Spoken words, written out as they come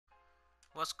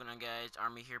What's going on, guys?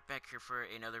 Army here, back here for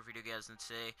another video, guys. And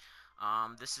today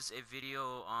this is a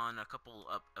video on a couple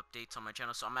updates on my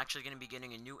channel. So I'm actually going to be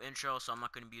getting a new intro, so I'm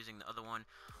not going to be using the other one.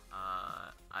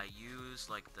 I use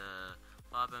like the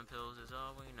poppin' pills is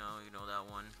all we know, you know that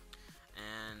one.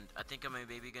 And I think I'm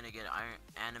maybe going to get an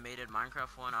animated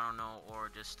Minecraft one, I don't know,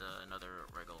 or just another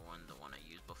regular one, the one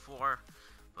I used before.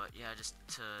 But yeah, just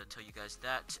to tell you guys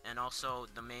that. And also,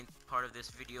 the main part of this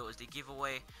video is the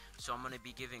giveaway. So I'm going to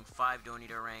be giving 5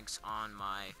 donator ranks on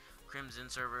my Crimson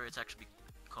server. It's actually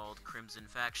called Crimson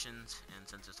Factions, and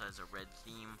since it has a red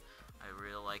theme, I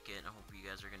really like it, and I hope you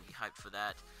guys are going to be hyped for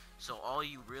that. So all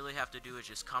you really have to do is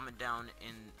just comment down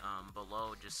in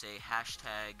below, just say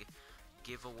hashtag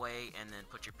giveaway, and then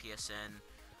put your PSN,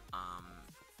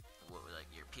 like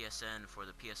your PSN for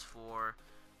the PS4,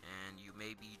 and you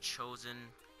may be chosen.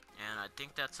 And I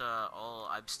think that's all.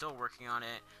 I'm still working on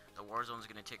it. The Warzone is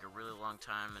going to take a really long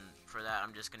time, and for that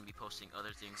I'm just going to be posting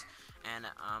other things. And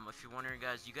if you're wondering,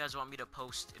 guys, you guys want me to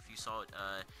post, if you saw it,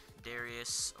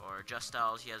 Darius or Just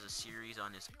Styles, he has a series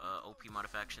on his OP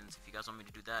modifications. If you guys want me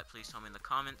to do that, please tell me in the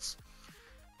comments.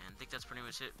 And I think that's pretty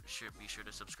much it. Be sure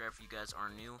to subscribe if you guys are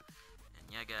new. And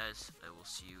yeah, guys, I will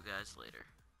see you guys later.